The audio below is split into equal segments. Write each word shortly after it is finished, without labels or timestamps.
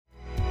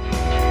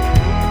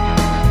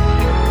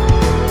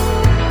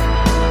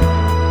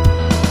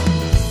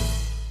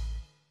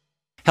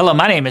Hello,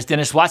 my name is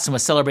Dennis Watson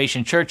with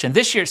Celebration Church, and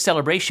this year's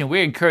celebration,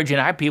 we're encouraging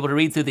our people to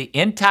read through the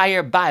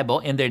entire Bible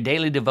in their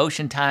daily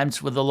devotion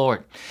times with the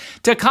Lord.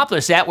 To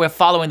accomplish that, we're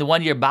following the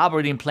one-year Bible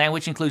reading plan,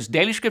 which includes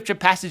daily scripture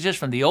passages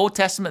from the Old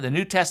Testament, the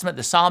New Testament,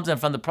 the Psalms, and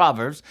from the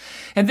Proverbs.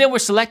 And then we're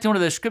selecting one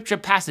of the scripture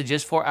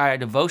passages for our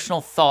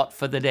devotional thought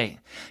for the day.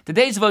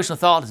 Today's devotional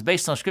thought is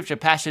based on scripture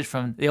passage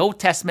from the Old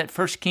Testament,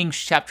 1 Kings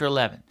chapter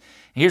 11.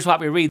 Here's what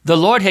we read. The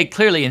Lord had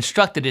clearly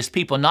instructed his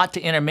people not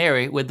to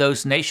intermarry with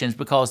those nations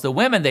because the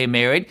women they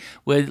married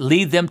would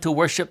lead them to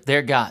worship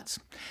their gods.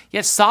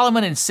 Yet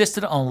Solomon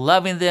insisted on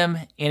loving them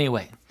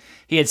anyway.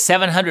 He had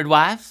 700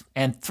 wives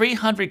and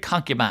 300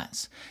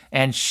 concubines,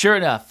 and sure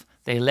enough,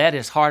 they led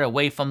his heart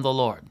away from the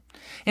Lord.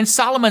 In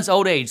Solomon's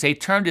old age, they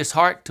turned his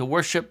heart to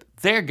worship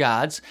their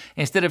gods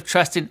instead of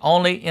trusting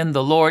only in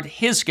the Lord,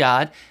 his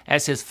God,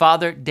 as his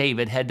father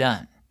David had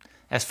done.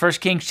 That's 1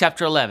 Kings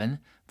chapter 11,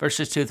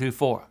 verses 2 through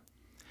 4.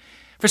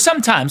 For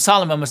some time,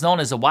 Solomon was known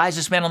as the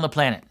wisest man on the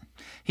planet.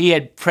 He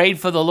had prayed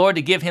for the Lord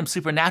to give him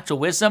supernatural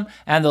wisdom,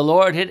 and the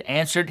Lord had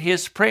answered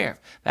his prayer,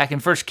 back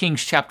in 1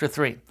 Kings chapter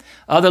 3.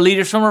 Other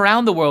leaders from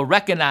around the world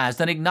recognized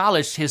and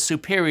acknowledged his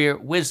superior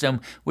wisdom,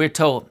 we're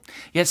told.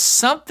 Yet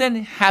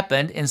something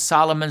happened in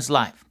Solomon's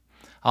life.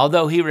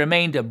 Although he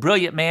remained a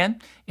brilliant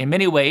man in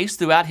many ways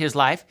throughout his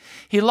life,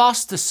 he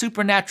lost the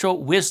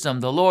supernatural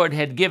wisdom the Lord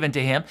had given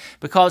to him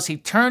because he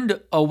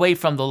turned away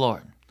from the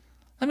Lord.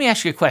 Let me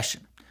ask you a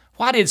question.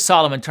 Why did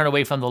Solomon turn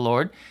away from the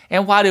Lord,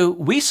 and why do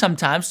we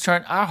sometimes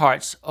turn our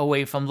hearts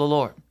away from the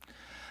Lord?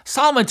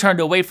 Solomon turned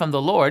away from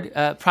the Lord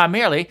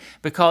primarily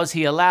because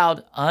he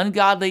allowed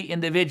ungodly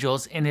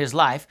individuals in his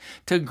life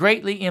to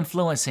greatly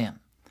influence him.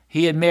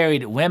 He had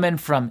married women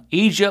from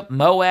Egypt,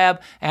 Moab,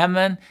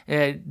 Ammon,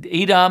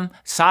 Edom,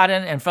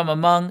 Sidon, and from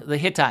among the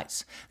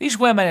Hittites. These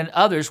women and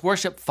others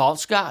worshiped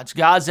false gods,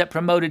 gods that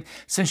promoted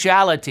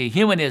sensuality,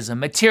 humanism,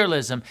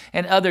 materialism,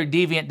 and other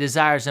deviant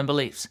desires and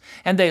beliefs.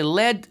 And they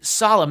led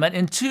Solomon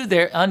into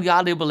their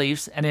ungodly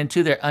beliefs and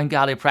into their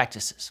ungodly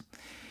practices.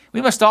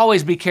 We must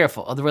always be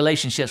careful of the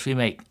relationships we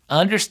make,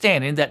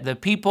 understanding that the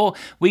people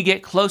we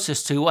get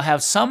closest to will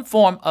have some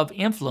form of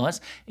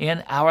influence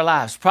in our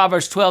lives.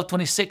 Proverbs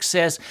 12:26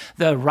 says,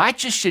 "The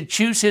righteous should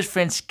choose his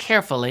friends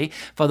carefully,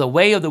 for the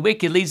way of the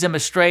wicked leads them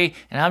astray,"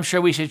 and I'm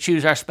sure we should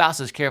choose our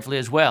spouses carefully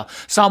as well.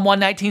 Psalm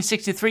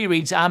 119:63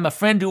 reads, "I'm a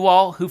friend to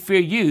all who fear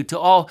you, to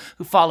all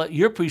who follow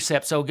your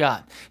precepts, O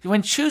God."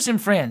 When choosing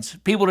friends,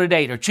 people to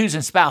date, or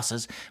choosing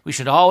spouses, we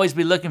should always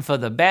be looking for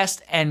the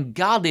best and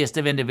godliest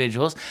of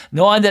individuals,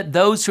 knowing that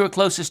those who are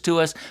closest to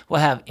us will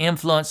have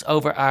influence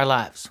over our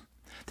lives.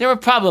 There were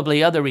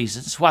probably other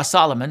reasons why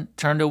Solomon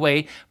turned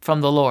away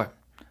from the Lord.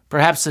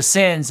 Perhaps the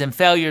sins and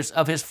failures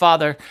of his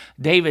father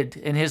David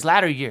in his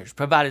latter years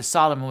provided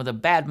Solomon with a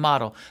bad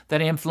model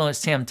that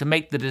influenced him to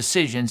make the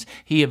decisions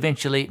he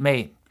eventually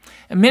made.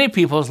 And many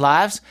people's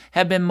lives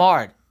have been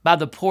marred by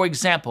the poor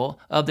example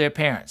of their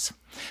parents.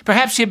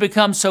 Perhaps he had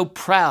become so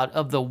proud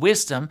of the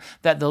wisdom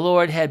that the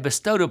Lord had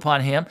bestowed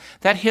upon him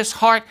that his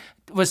heart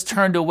was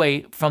turned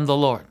away from the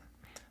Lord.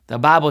 The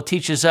Bible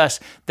teaches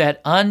us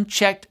that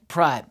unchecked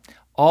pride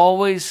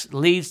always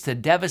leads to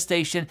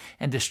devastation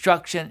and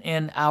destruction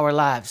in our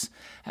lives.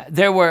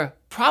 There were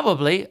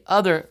probably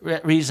other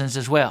reasons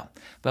as well,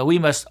 but we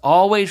must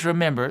always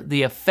remember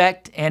the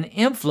effect and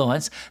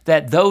influence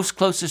that those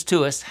closest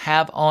to us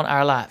have on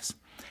our lives.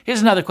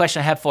 Here's another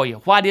question I have for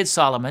you. Why did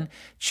Solomon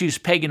choose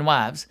pagan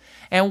wives?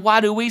 And why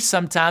do we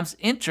sometimes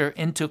enter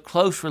into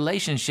close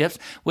relationships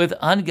with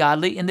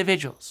ungodly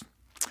individuals?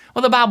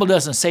 Well, the Bible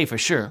doesn't say for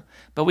sure,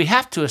 but we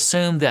have to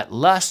assume that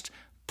lust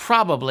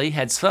probably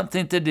had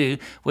something to do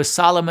with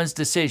Solomon's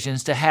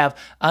decisions to have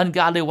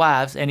ungodly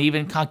wives and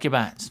even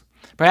concubines.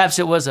 Perhaps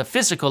it was a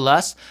physical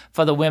lust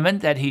for the women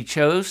that he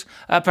chose.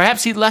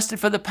 Perhaps he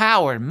lusted for the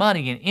power and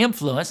money and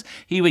influence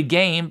he would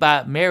gain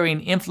by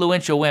marrying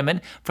influential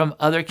women from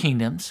other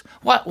kingdoms.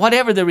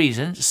 Whatever the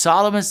reason,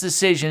 Solomon's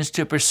decisions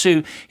to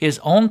pursue his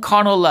own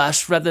carnal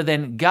lust rather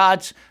than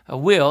God's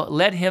will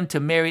led him to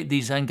marry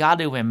these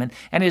ungodly women,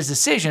 and his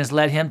decisions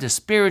led him to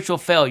spiritual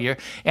failure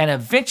and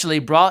eventually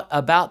brought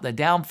about the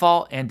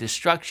downfall and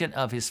destruction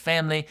of his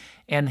family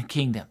and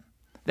kingdom.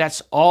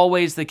 That's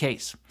always the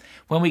case.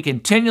 When we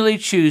continually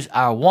choose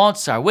our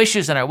wants, our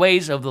wishes, and our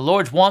ways of the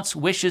Lord's wants,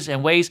 wishes,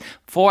 and ways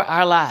for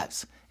our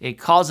lives, it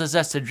causes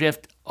us to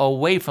drift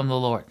away from the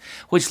Lord,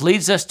 which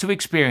leads us to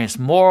experience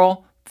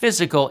moral,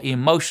 physical,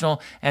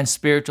 emotional, and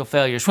spiritual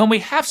failures. When we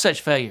have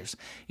such failures,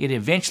 it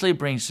eventually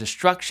brings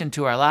destruction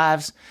to our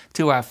lives,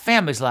 to our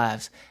families'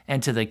 lives,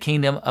 and to the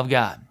kingdom of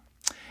God.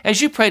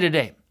 As you pray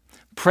today,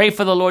 pray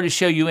for the Lord to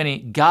show you any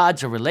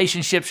gods or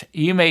relationships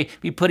you may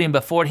be putting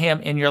before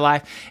him in your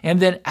life, and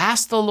then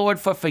ask the Lord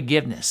for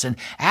forgiveness and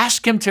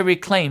ask him to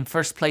reclaim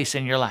first place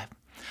in your life.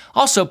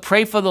 Also,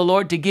 pray for the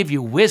Lord to give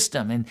you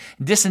wisdom in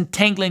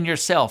disentangling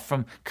yourself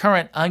from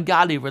current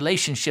ungodly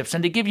relationships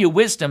and to give you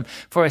wisdom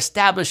for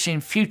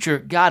establishing future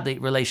godly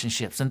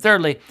relationships. And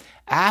thirdly,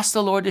 ask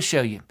the Lord to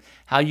show you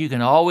how you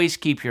can always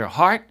keep your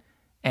heart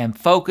and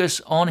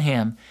focus on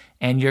him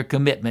and your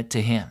commitment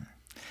to him.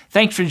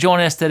 Thanks for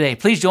joining us today.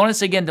 Please join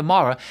us again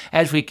tomorrow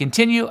as we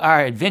continue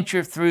our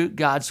adventure through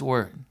God's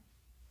Word.